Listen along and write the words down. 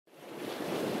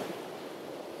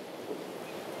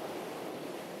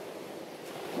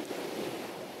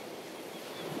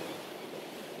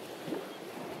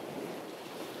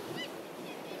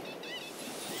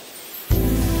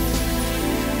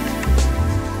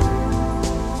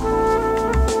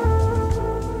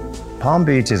Palm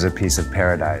Beach is a piece of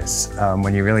paradise.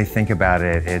 When you really think about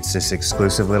it, it's this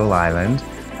exclusive little island.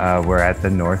 We're at the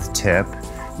north tip.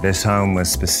 This home was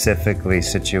specifically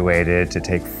situated to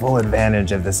take full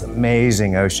advantage of this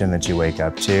amazing ocean that you wake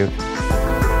up to.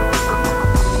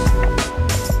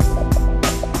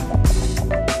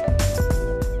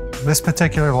 This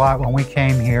particular lot, when we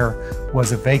came here,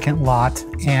 was a vacant lot,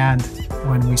 and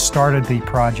when we started the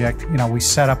project, we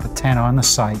set up a tent on the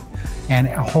site, and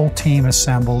a whole team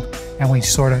assembled, and we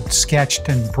sort of sketched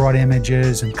and brought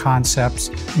images and concepts.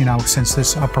 Since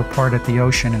this upper part at the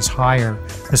ocean is higher,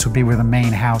 this would be where the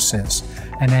main house is.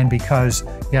 And then because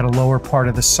you had a lower part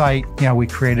of the site, we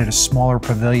created a smaller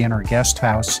pavilion or guest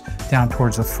house down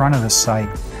towards the front of the site.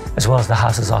 As well as the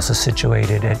house is also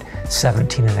situated at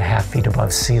 17.5 feet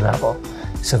above sea level,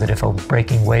 so that if a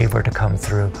breaking wave were to come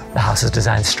through, the house is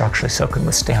designed structurally so it can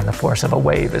withstand the force of a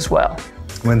wave as well.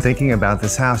 When thinking about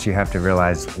this house, you have to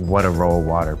realize what a role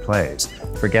water plays.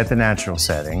 Forget the natural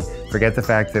setting, forget the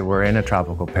fact that we're in a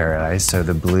tropical paradise, so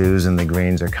the blues and the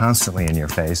greens are constantly in your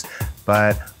face,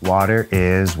 but water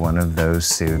is one of those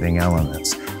soothing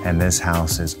elements, and this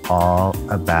house is all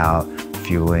about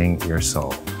fueling your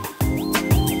soul.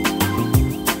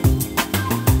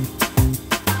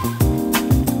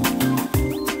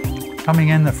 Coming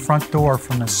in the front door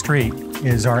from the street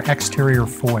is our exterior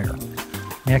foyer.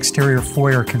 The exterior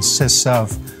foyer consists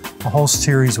of a whole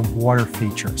series of water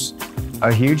features.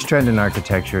 A huge trend in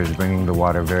architecture is bringing the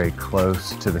water very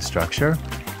close to the structure,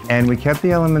 and we kept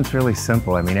the elements really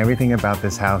simple. Everything about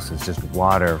this house is just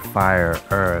water, fire,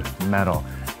 earth, metal.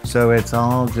 So it's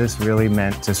all just really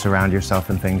meant to surround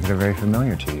yourself in things that are very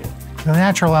familiar to you. The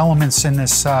natural elements in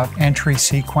this entry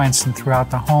sequence and throughout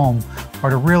the home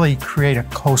are to really create a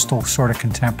coastal sort of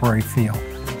contemporary feel.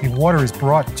 The water is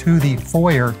brought to the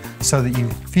foyer so that you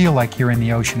feel like you're in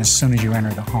the ocean as soon as you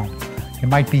enter the home. You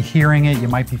might be hearing it, you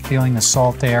might be feeling the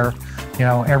salt air,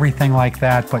 everything like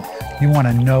that, but you want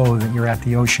to know that you're at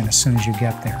the ocean as soon as you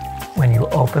get there. When you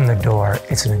open the door,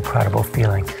 it's an incredible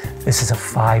feeling. This is a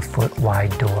 5-foot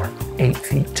wide door, 8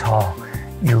 feet tall.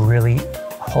 You're really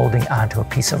holding onto a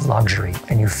piece of luxury,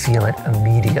 and you feel it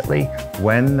immediately.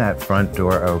 When that front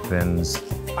door opens,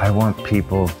 I want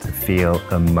people to feel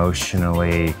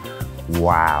emotionally,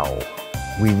 wow.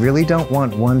 We really don't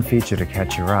want one feature to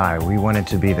catch your eye. We want it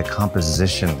to be the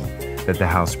composition that the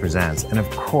house presents. And of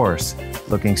course,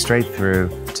 looking straight through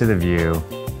to the view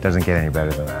doesn't get any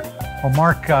better than that. Well,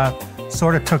 Mark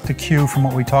sort of took the cue from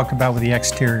what we talked about with the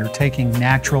exterior, taking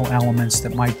natural elements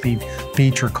that might be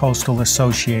beach or coastal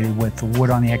associated with the wood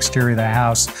on the exterior of the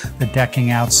house, the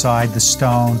decking outside, the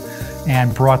stone,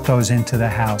 and brought those into the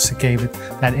house. It gave it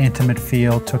that intimate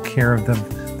feel, took care of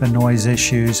the noise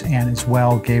issues, and as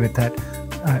well gave it that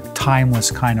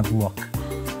timeless kind of look.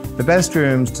 The best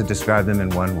rooms, to describe them in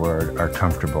one word, are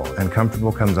comfortable, and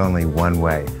comfortable comes only one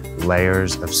way: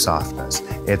 layers of softness.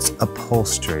 It's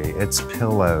upholstery, it's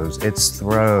pillows, it's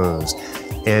throws,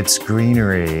 it's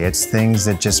greenery, it's things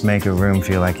that just make a room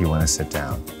feel like you want to sit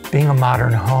down. Being a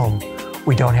modern home,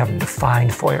 we don't have a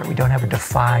defined foyer, we don't have a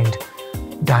defined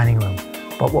dining room,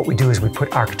 but what we do is we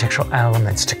put architectural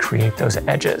elements to create those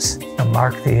edges.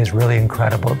 Marc Thee is really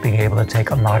incredible at being able to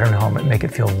take a modern home and make it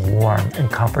feel warm and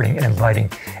comforting and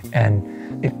inviting,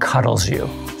 and it cuddles you.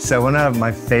 So one of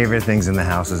my favorite things in the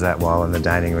house is that wall in the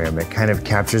dining room. It kind of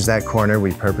captures that corner.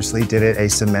 We purposely did it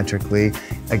asymmetrically.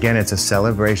 Again, it's a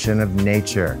celebration of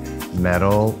nature.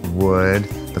 Metal, wood,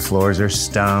 the floors are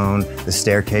stone, the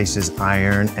staircase is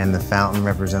iron, and the fountain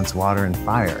represents water and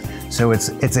fire. So it's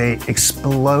a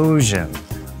explosion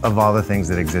of all the things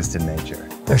that exist in nature.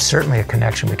 There's certainly a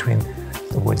connection between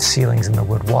the wood ceilings and the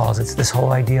wood walls. It's this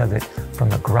whole idea that from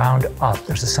the ground up,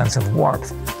 there's a sense of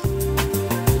warmth.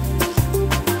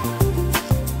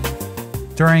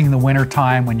 During the winter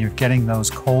time, when you're getting those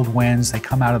cold winds, they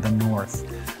come out of the north.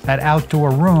 That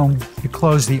outdoor room, you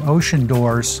close the ocean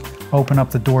doors, open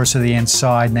up the doors to the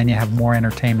inside, and then you have more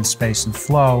entertainment space and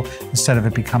flow instead of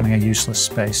it becoming a useless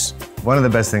space. One of the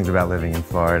best things about living in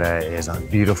Florida is on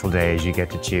beautiful days, you get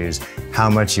to choose how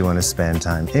much you want to spend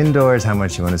time indoors, how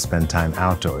much you want to spend time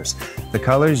outdoors. The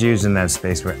colors used in that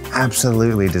space were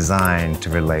absolutely designed to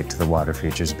relate to the water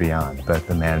features beyond, both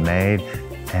the man-made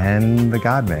and the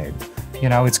God-made.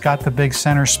 It's got the big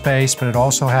center space, but it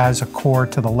also has a core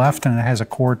to the left and it has a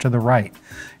core to the right.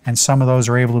 And some of those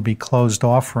are able to be closed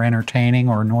off for entertaining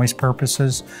or noise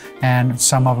purposes, and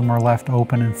some of them are left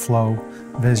open and flow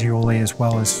visually as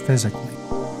well as physically.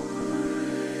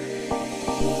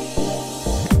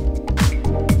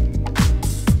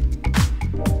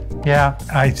 Yeah,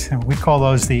 we call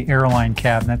those the airline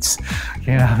cabinets.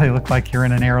 You know, they look like you're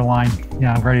in an airline, you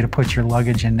know, ready to put your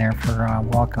luggage in there for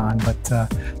walk on. But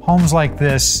homes like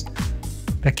this,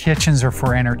 the kitchens are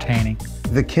for entertaining.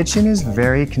 The kitchen is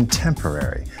very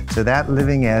contemporary, so that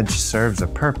living edge serves a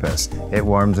purpose. It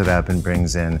warms it up and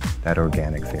brings in that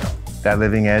organic feel. That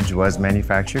living edge was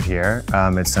manufactured here.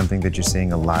 It's something that you're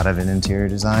seeing a lot of in interior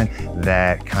design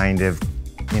that kind of,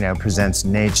 you know, presents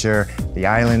nature. The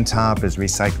island top is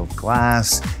recycled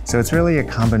glass. So it's really a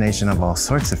combination of all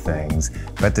sorts of things,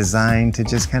 but designed to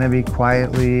just kind of be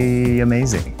quietly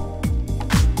amazing.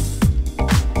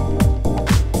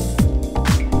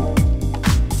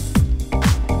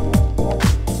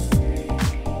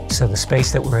 So the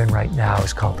space that we're in right now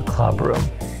is called the club room.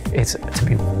 It's to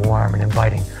be warm and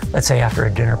inviting. Let's say after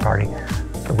a dinner party,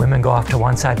 the women go off to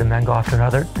one side, the men go off to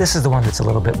another. This is the one that's a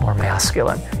little bit more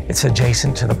masculine. It's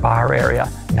adjacent to the bar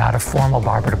area, not a formal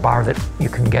bar, but a bar that you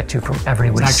can get to from every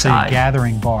side. It's actually a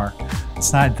gathering bar.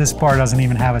 It's not, this bar doesn't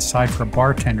even have a side for a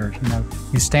bartender. You know,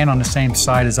 you stand on the same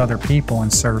side as other people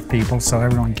and serve people, so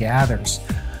everyone gathers.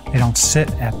 They don't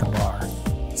sit at the bar.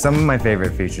 Some of my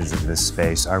favorite features of this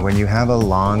space are when you have a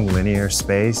long linear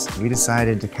space, we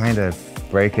decided to kind of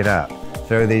break it up.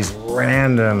 Throw these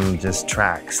random just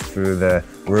tracks through the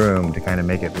room to kind of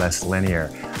make it less linear.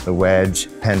 The wedge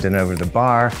pendant over the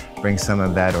bar brings some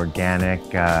of that organic,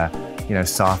 you know,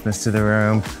 softness to the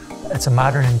room. It's a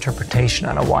modern interpretation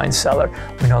on a wine cellar.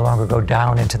 We no longer go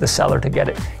down into the cellar to get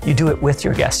it. You do it with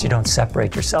your guests. You don't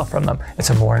separate yourself from them. It's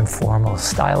a more informal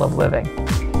style of living.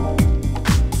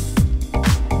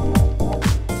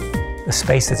 The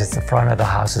space that's at the front of the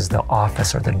house is the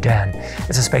office or the den.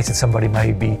 It's a space that somebody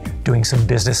might be doing some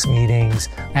business meetings.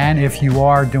 And if you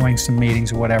are doing some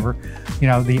meetings or whatever, you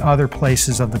know, the other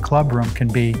places of the club room can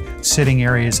be sitting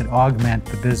areas that augment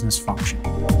the business function.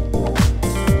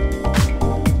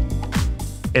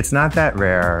 It's not that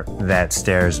rare that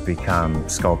stairs become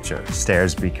sculpture.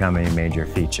 Stairs become a major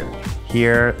feature.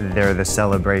 Here, they're the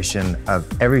celebration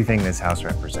of everything this house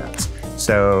represents.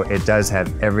 So it does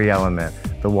have every element.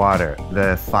 The water,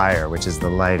 the fire, which is the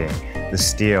lighting, the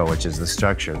steel, which is the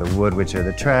structure, the wood, which are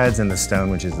the treads, and the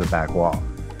stone, which is the back wall.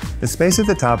 The space at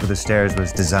the top of the stairs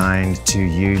was designed to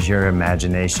use your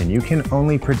imagination. You can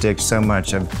only predict so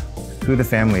much of who the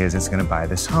family is that's going to buy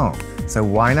this home. So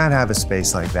why not have a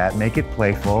space like that, make it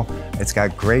playful, it's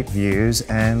got great views,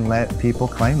 and let people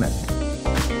claim it.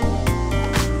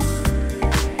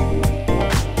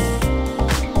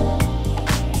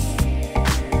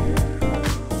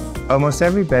 Almost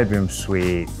every bedroom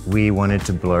suite, we wanted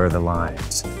to blur the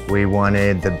lines. We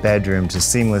wanted the bedroom to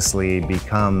seamlessly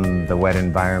become the wet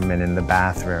environment in the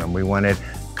bathroom. We wanted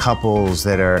couples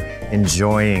that are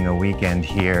enjoying a weekend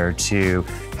here to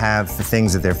have the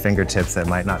things at their fingertips that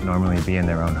might not normally be in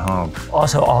their own home.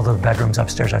 Also, all the bedrooms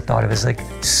upstairs I thought of as like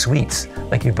suites,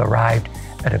 like you've arrived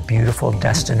at a beautiful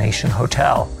destination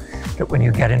hotel, that when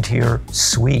you get into your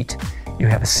suite, you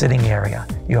have a sitting area,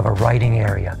 you have a writing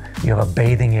area, you have a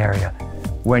bathing area.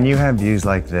 When you have views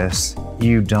like this,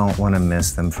 you don't want to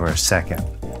miss them for a second.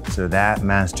 So that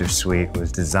master suite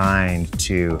was designed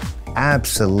to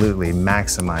absolutely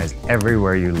maximize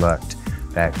everywhere you looked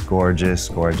that gorgeous,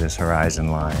 gorgeous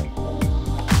horizon line.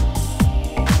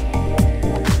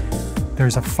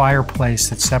 There's a fireplace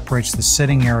that separates the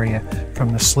sitting area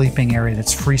from the sleeping area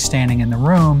that's freestanding in the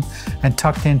room, and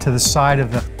tucked into the side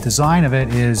of the design of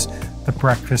it is the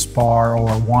breakfast bar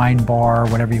or wine bar,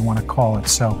 whatever you want to call it.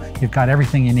 So you've got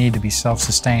everything you need to be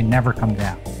self-sustained, never come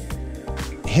down.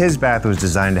 His bath was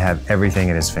designed to have everything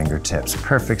at his fingertips.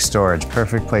 Perfect storage,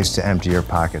 perfect place to empty your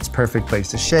pockets, perfect place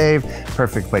to shave,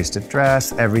 perfect place to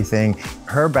dress, everything.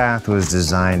 Her bath was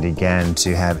designed, again,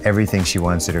 to have everything she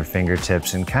wants at her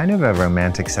fingertips in kind of a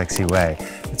romantic, sexy way.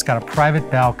 It's got a private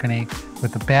balcony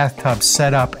with the bathtub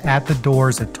set up at the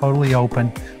doors that totally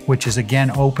open, which is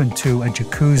again open to a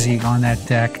jacuzzi on that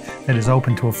deck that is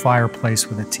open to a fireplace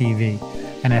with a TV.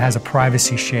 And it has a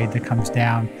privacy shade that comes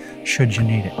down should you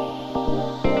need it.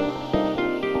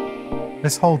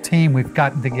 This whole team, we've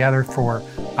gotten together for,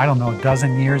 I don't know, a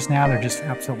dozen years now. They're just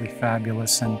absolutely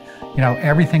fabulous. And, you know,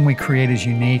 everything we create is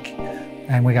unique.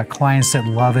 And we got clients that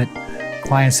love it,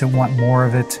 clients that want more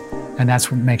of it. And that's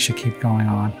what makes you keep going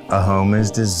on. A home is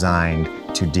designed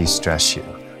to de-stress you.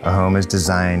 A home is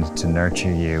designed to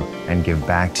nurture you and give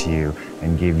back to you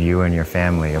and give you and your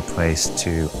family a place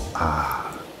to,